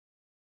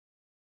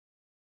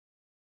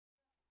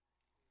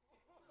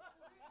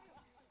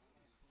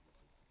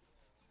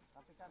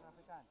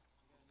Rapikan.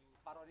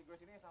 Taruh di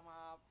grace ini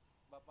sama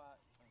Bapak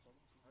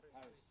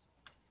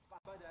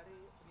dari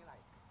penilai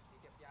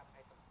di tiap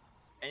item.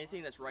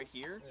 Anything that's right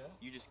here,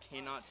 you just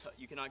cannot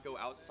go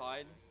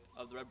outside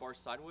of the red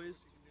bars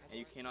sideways, and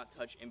you cannot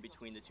touch in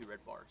between the two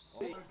red bars.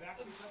 Do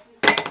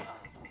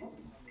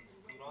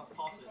not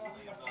toss it.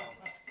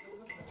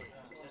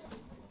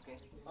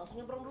 Langsung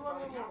nyebrang duluan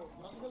kamu,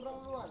 langsung nyebrang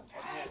duluan.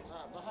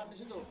 Nah, tahan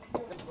di situ.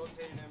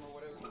 Rotating them or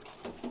whatever.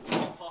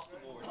 Don't toss the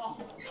board.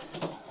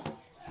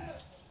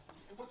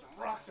 Put some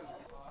rocks in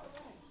there.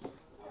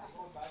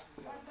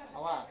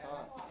 Awas,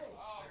 awas.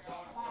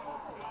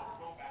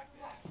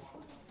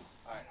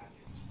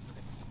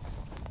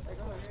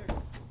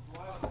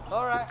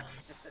 All right.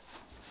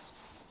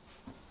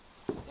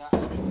 Ya.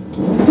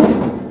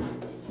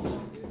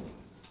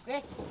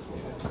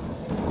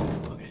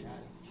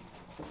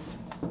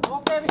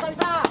 Oke,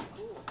 bisa.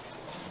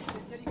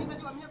 Jadi kita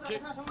juga berangkat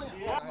sana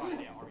semuanya.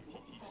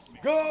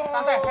 Go!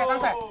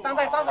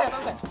 Tansai.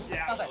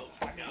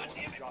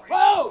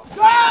 Go!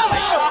 Go!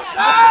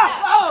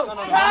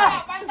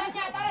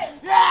 Pantatnya tarik.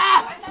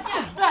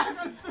 Pantatnya.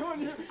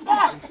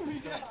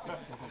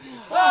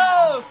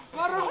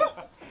 Baru.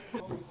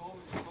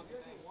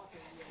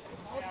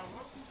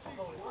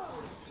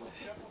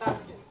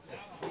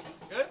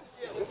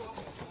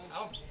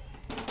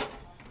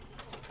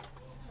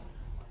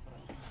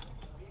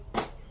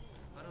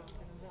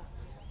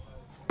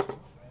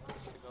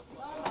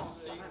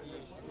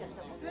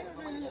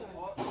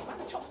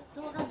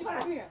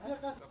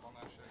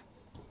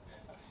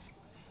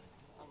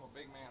 I'm a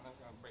big man. That's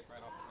gonna break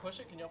right off. Push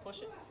it, can y'all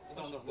push it?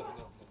 No.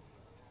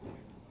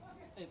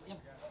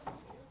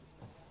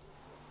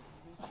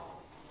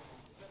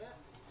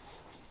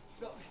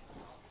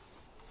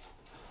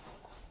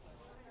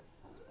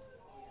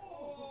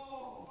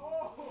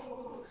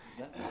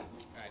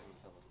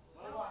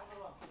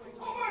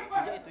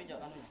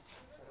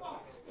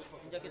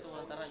 Injak itu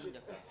antara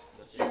injak.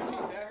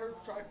 That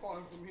hurts. Try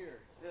falling from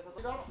here.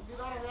 Didorong,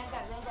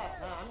 diangkat.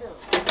 Nah, ambil.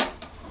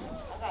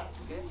 Angkat.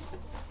 Oke.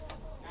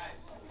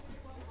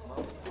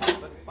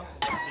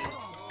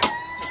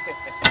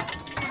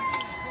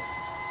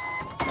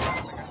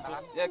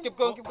 Yeah, keep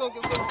going. No,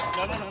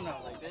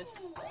 like this.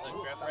 Like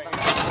grab right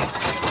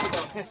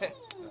here.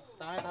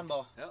 Tangannya tahan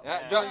bawah.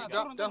 Yeah, drop.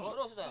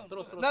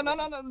 Terus. No.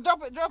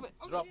 Drop it. Drop.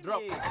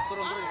 Turun.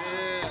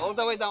 Yeah. All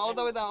the way down.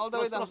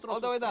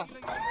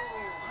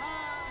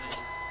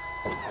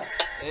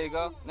 There you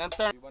go. Now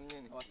turn.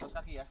 Awas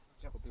kaki ya.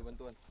 Kopi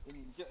bantuan.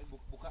 Ini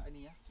buka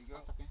ini ya.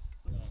 Masaknya.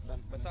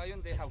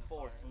 Battalion they have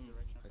 4.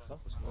 So?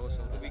 Oh,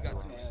 so we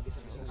got 2. Bisa.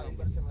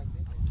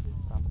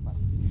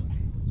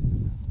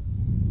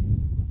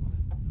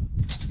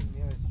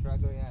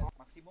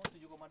 Maksimum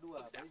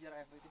 7,2. Berarti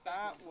jarak efektif.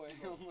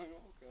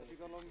 Tapi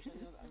kalau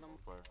misalnya 6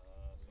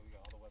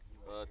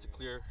 to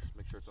clear,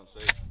 make sure it's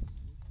unsafe.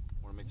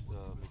 Want to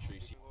make sure you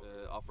see.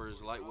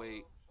 Offers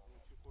lightweight.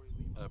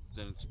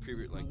 Then it's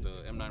period like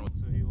the M9.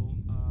 So you'll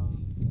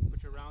put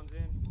your rounds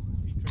in,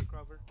 feet tray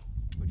cover,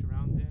 put your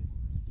rounds in,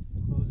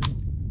 close it,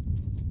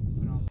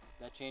 put on.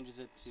 That changes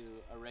it to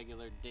a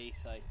regular day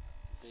sight.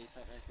 Day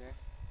sight right there.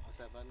 Hit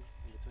that button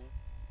in between.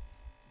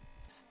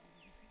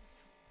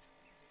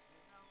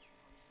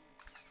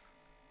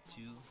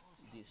 To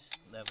these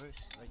levers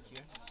right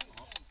here.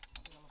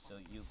 So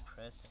you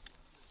press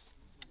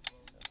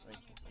right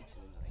here. It's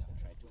I can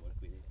try to work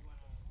with it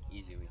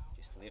easily.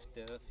 Just lift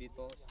the feet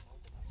balls,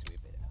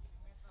 sweep it out.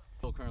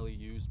 Still currently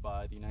used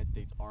by the United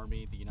States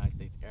Army, the United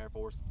States Air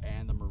Force,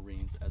 and the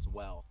Marines as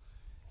well.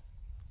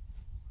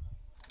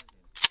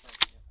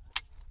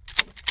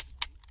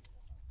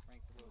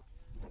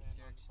 It's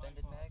your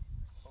extended mag,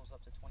 pulls up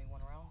to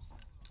 21 rounds.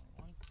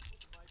 21.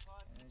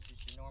 And it's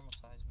just your normal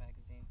size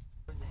magazine.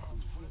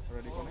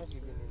 Ready for it?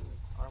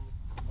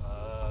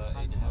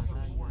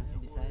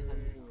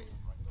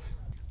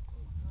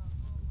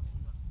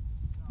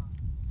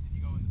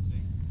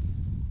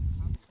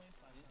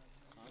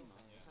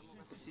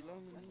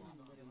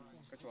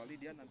 Kecuali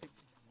dia nanti